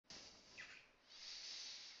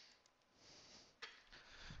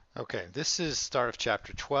Okay, this is start of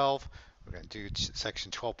chapter 12. We're going to do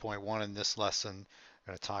section 12.1 in this lesson.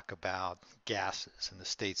 We're going to talk about gases and the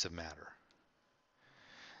states of matter.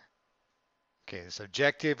 Okay, this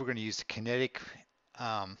objective, we're going to use the kinetic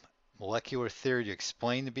um, molecular theory to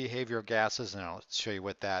explain the behavior of gases, and I'll show you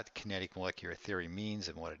what that kinetic molecular theory means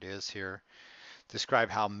and what it is here. Describe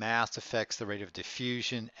how mass affects the rate of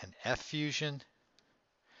diffusion and effusion,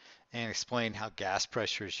 and explain how gas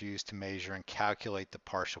pressure is used to measure and calculate the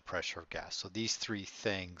partial pressure of gas. So these three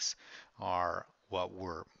things are what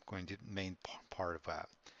we're going to main part of that.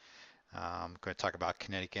 I'm going to talk about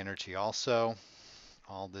kinetic energy also,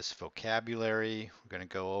 all this vocabulary we're going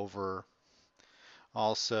to go over.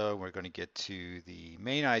 Also, we're going to get to the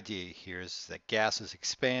main idea here is that gases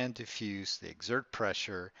expand, diffuse, they exert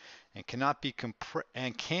pressure, and can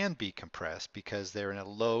be compressed because they're in a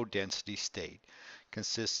low density state,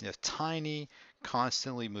 consisting of tiny,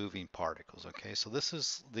 constantly moving particles. Okay, so this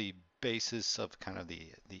is the basis of kind of the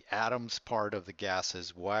atoms part of the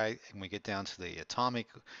gases. Why, when we get down to the atomic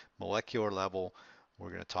molecular level,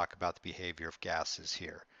 we're going to talk about the behavior of gases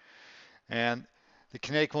here. And the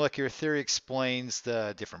kinetic molecular theory explains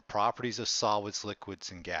the different properties of solids, liquids,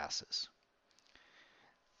 and gases.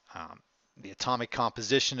 Um, the atomic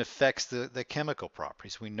composition affects the chemical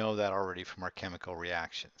properties. We know that already from our chemical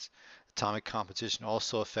reactions. Atomic composition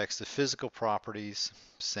also affects the physical properties,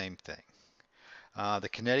 same thing. The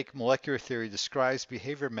kinetic molecular theory describes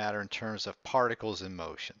behavior of matter in terms of particles in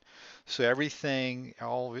motion. So everything,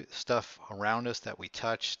 all the stuff around us that we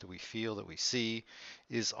touch, that we feel, that we see,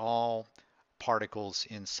 is all particles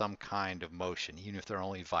in some kind of motion, even if they're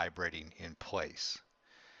only vibrating in place.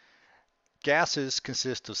 Gases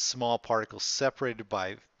consist of small particles separated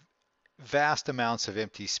by vast amounts of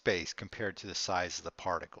empty space compared to the size of the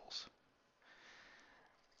particles.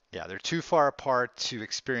 Yeah, they're too far apart to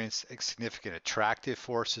experience significant attractive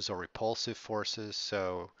forces or repulsive forces,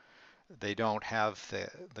 so they don't have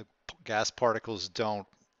the gas particles don't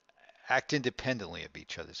act independently of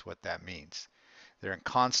each other, is what that means. They're in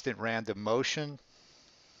constant random motion,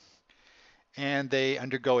 and they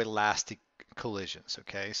undergo elastic collisions.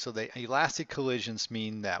 Okay, so the elastic collisions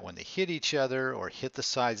mean that when they hit each other or hit the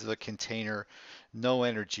sides of the container, no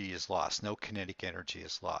energy is lost, no kinetic energy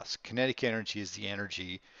is lost. Kinetic energy is the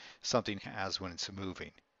energy something has when it's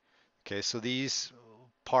moving. Okay, so these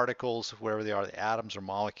particles, wherever they are, the atoms or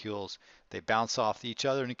molecules, they bounce off each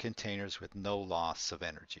other in containers with no loss of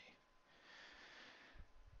energy.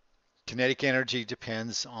 Kinetic energy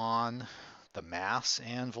depends on the mass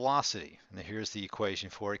and velocity. And here's the equation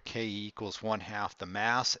for it. K equals 1/2 the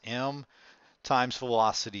mass, m, times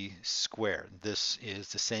velocity squared. This is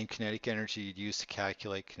the same kinetic energy you'd use to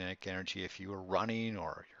calculate kinetic energy if you were running,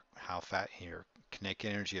 or how fast your kinetic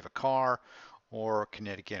energy of a car, or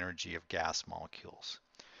kinetic energy of gas molecules.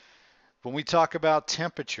 When we talk about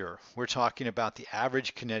temperature, we're talking about the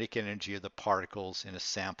average kinetic energy of the particles in a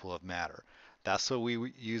sample of matter. That's what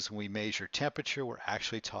we use when we measure temperature. We're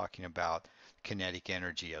actually talking about kinetic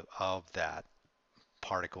energy of that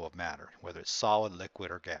particle of matter, whether it's solid,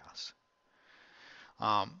 liquid, or gas.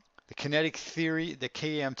 The kinetic theory, the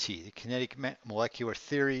KMT, the kinetic molecular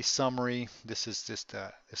theory summary. This is just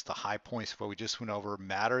the high points of what we just went over.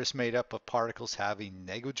 Matter is made up of particles having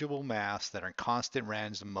negligible mass that are in constant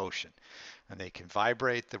random motion, and they can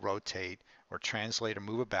vibrate, they rotate, or translate or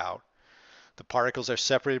move about. The particles are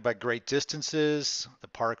separated by great distances. The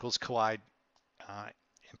particles collide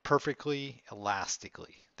perfectly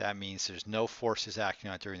elastically. That means there's no forces acting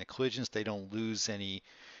on it during the collisions. They don't lose any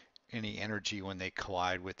energy when they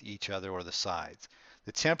collide with each other or the sides.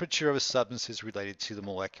 The temperature of a substance is related to the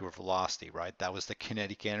molecular velocity, right? That was the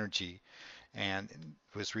kinetic energy, and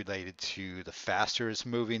was related to the faster it's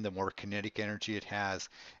moving, the more kinetic energy it has,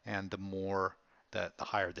 and the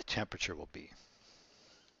higher the temperature will be.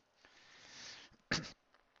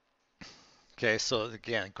 Okay, so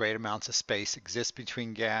again, great amounts of space exist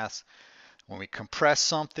between gas. When we compress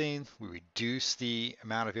something, we reduce the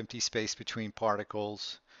amount of empty space between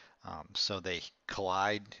particles, so they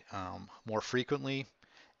collide more frequently,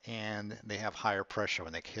 and they have higher pressure.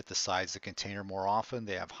 When they hit the sides of the container more often,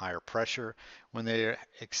 they have higher pressure. When they're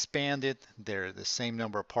expanded, they're the same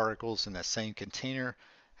number of particles in the same container,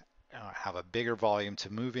 have a bigger volume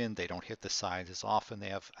to move in. They don't hit the sides as often. They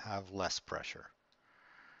have less pressure.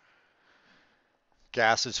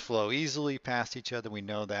 Gases flow easily past each other, we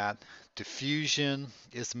know that. Diffusion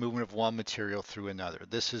is the movement of one material through another.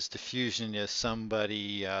 This is diffusion if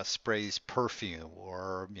somebody sprays perfume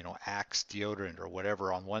or Axe deodorant or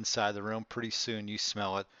whatever on one side of the room. Pretty soon you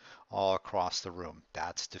smell it all across the room.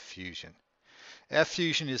 That's diffusion.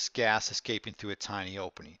 Effusion is gas escaping through a tiny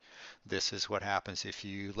opening. This is what happens if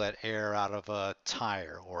you let air out of a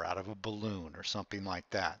tire or out of a balloon or something like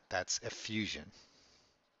that. That's effusion.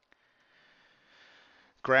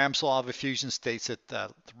 Graham's law of effusion states that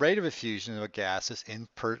the rate of effusion of a gas is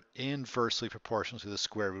inversely proportional to the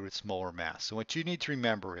square root of its molar mass. So what you need to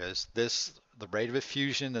remember is the rate of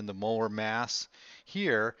effusion and the molar mass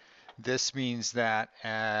here. This means that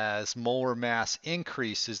as molar mass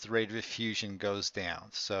increases, the rate of effusion goes down.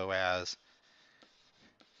 So as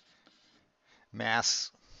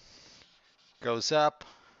mass goes up,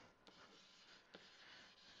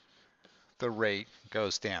 the rate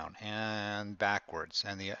goes down and backwards,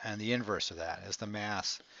 and the inverse of that, as the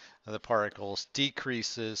mass of the particles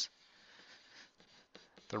decreases,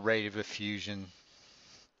 the rate of effusion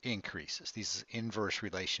increases. These are inverse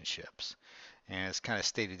relationships, and it's kind of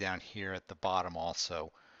stated down here at the bottom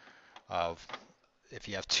also of if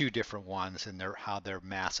you have two different ones and how their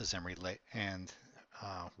masses and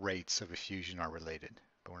rates of effusion are related.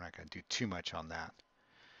 But we're not going to do too much on that.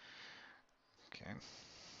 Okay.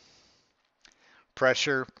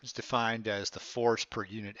 Pressure is defined as the force per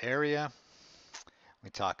unit area. We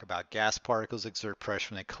talk about gas particles exert pressure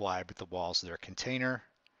when they collide with the walls of their container.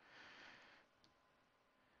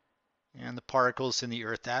 And the particles in the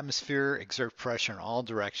Earth's atmosphere exert pressure in all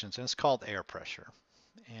directions, and it's called air pressure.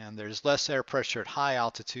 And there's less air pressure at high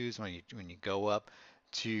altitudes when you go up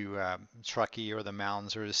to Truckee or the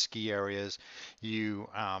mountains or the ski areas. Your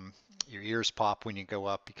ears pop when you go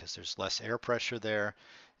up because there's less air pressure there.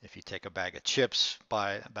 If you take a bag of chips,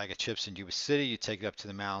 in Yuba City, you take it up to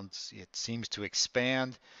the mountains, it seems to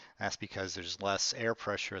expand. That's because there's less air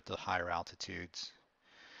pressure at the higher altitudes.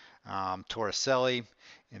 Torricelli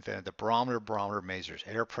invented the barometer. Barometer measures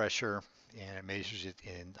air pressure, and it measures it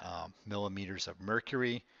in millimeters of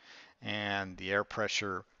mercury. And the air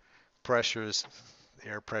pressure pushes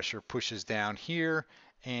down here,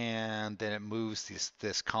 and then it moves.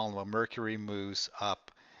 This column of mercury moves up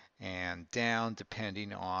and down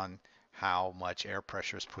depending on how much air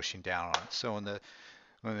pressure is pushing down on it. So when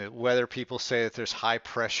the weather people say that there's high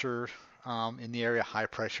pressure in the area, high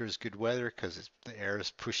pressure is good weather because the air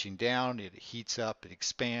is pushing down, it heats up, it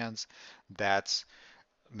expands. That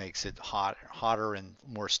makes it hotter and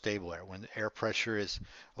more stable air. When the air pressure is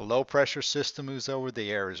a low pressure system moves over,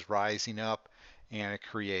 the air is rising up, and it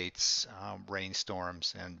creates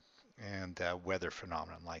rainstorms and weather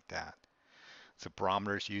phenomenon like that. The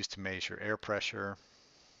barometer is used to measure air pressure.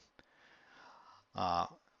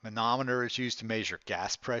 Manometer is used to measure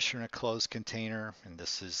gas pressure in a closed container, and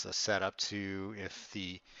this is set up to if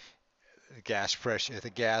the gas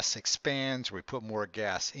expands, or we put more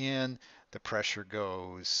gas in, the pressure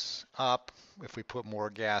goes up. If we put more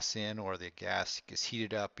gas in, or the gas gets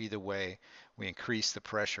heated up, either way, we increase the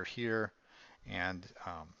pressure here, and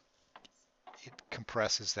it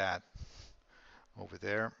compresses that over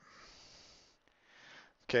there.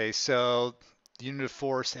 Okay, so the unit of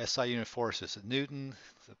force, SI unit of force is a Newton.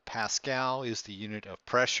 The Pascal is the unit of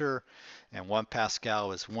pressure, and 1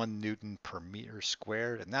 Pascal is 1 Newton per meter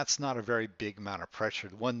squared, and that's not a very big amount of pressure.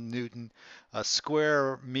 1 Newton, a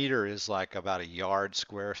square meter is like about a yard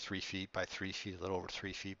square, 3 feet by 3 feet, a little over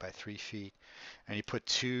 3 feet by 3 feet, and you put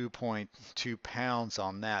 2.2 pounds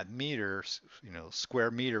on that meter,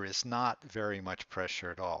 square meter is not very much pressure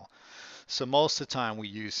at all. So most of the time we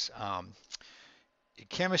use in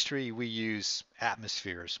chemistry, we use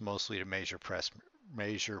atmospheres mostly to measure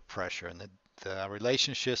pressure, and the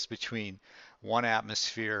relationships between 1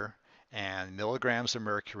 atmosphere and milligrams of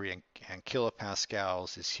mercury and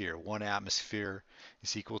kilopascals is here. 1 atmosphere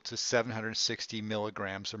is equal to 760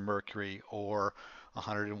 milligrams of mercury, or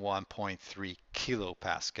 101.3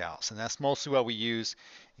 kilopascals. And that's mostly what we use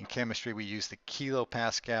in chemistry. We use the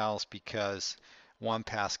kilopascals because 1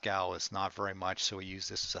 Pascal is not very much, so we use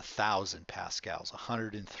this as 1,000 pascals.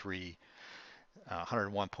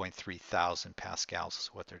 101.3 thousand pascals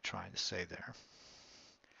is what they're trying to say there.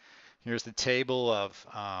 Here's the table of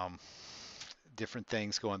different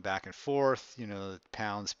things going back and forth.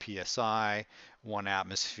 Pounds psi, 1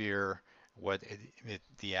 atmosphere, what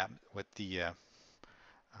the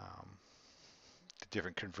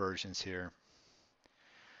different conversions here.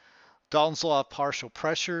 Daltons Law of partial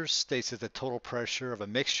pressures states that the total pressure of a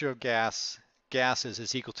mixture of gases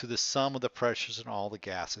is equal to the sum of the pressures in all the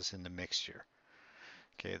gases in the mixture.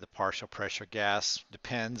 Okay, the partial pressure gas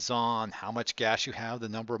depends on how much gas you have, the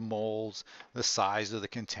number of moles, the size of the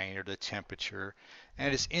container, the temperature,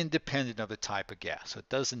 and it's independent of the type of gas. So it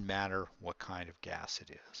doesn't matter what kind of gas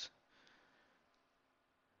it is.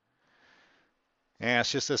 And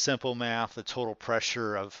it's just a simple math. The total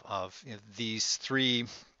pressure of these two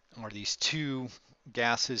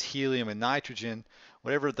gases, helium and nitrogen,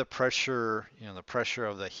 whatever the pressure, the pressure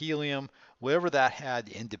of the helium, whatever that had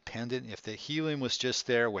independent, if the helium was just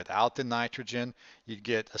there without the nitrogen, you'd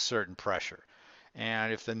get a certain pressure.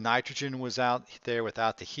 And if the nitrogen was out there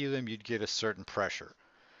without the helium, you'd get a certain pressure.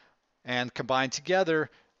 And combined together,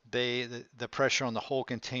 the pressure on the whole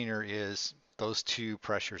container is those two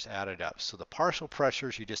pressures added up. So the partial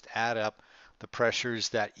pressures, you just add up the pressures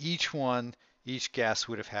that each gas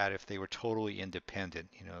would have had if they were totally independent.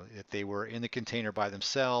 If they were in the container by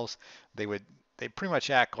themselves, they pretty much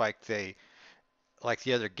act like the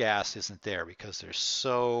other gas isn't there because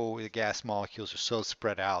the gas molecules are so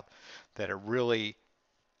spread out that it really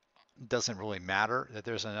doesn't really matter that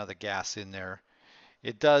there's another gas in there.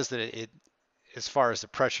 It does that as far as the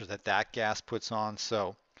pressure that gas puts on.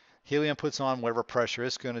 So helium puts on whatever pressure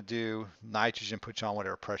it's going to do. Nitrogen puts on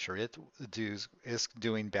whatever pressure is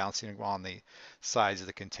doing, bouncing on the sides of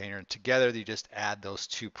the container. And together, you just add those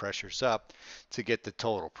two pressures up to get the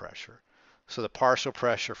total pressure. So the partial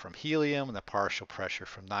pressure from helium and the partial pressure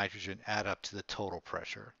from nitrogen add up to the total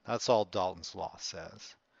pressure. That's all Dalton's law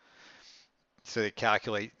says. So they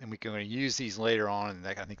calculate, and we're going to use these later on in,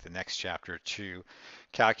 I think, the next chapter to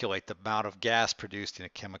calculate the amount of gas produced in a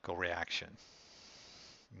chemical reaction.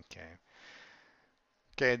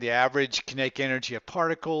 Okay, the average kinetic energy of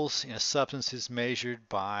particles in a substance is measured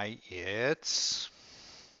by its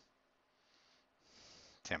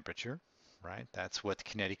temperature, right? That's what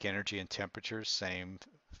kinetic energy and temperature, same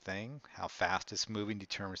thing. How fast it's moving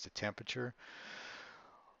determines the temperature.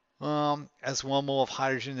 As 1 mole of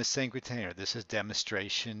hydrogen in the same container. This is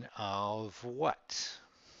demonstration of what?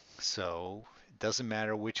 So it doesn't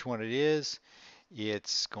matter which one it is.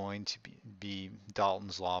 It's going to be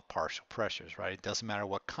Dalton's law of partial pressures, right? It doesn't matter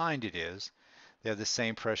what kind it is. They have the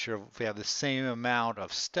same pressure. If we have the same amount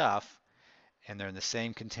of stuff and they're in the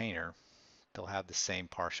same container, they'll have the same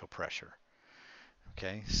partial pressure.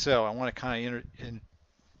 Okay, so I want to kind of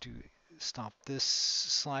stop this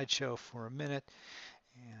slideshow for a minute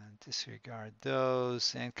and disregard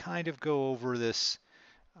those and kind of go over this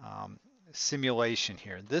simulation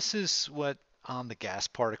here. This is what the gas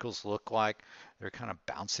particles look like. They're kind of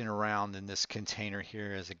bouncing around in this container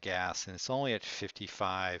here as a gas, and it's only at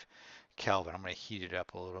 55 Kelvin. I'm going to heat it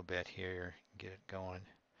up a little bit here, get it going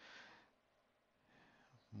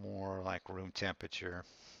more like room temperature.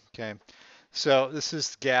 Okay, so this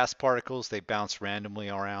is gas particles. They bounce randomly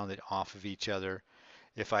around it off of each other.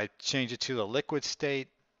 If I change it to the liquid state,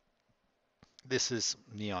 this is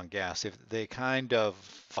neon gas. If they kind of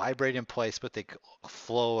vibrate in place, but they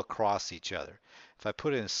flow across each other. If I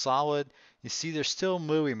put it in solid, you see they're still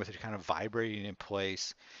moving, but they're kind of vibrating in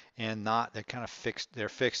place and they're kind of fixed. They're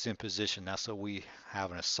fixed in position. That's what we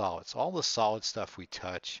have in a solid. So all the solid stuff we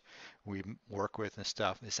touch, we work with and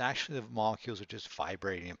stuff, it's actually the molecules are just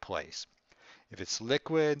vibrating in place. If it's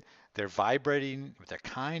liquid, they're vibrating, they're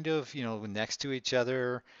kind of, next to each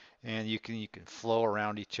other, and you can flow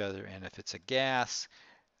around each other. And if it's a gas,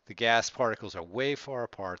 the gas particles are way far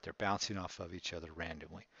apart. They're bouncing off of each other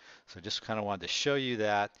randomly. So just kind of wanted to show you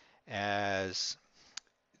that as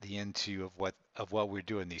the into of what we're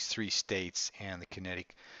doing, these three states and the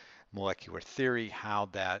kinetic molecular theory,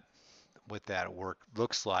 what that work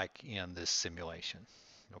looks like in this simulation.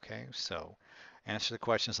 Okay, so answer the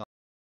questions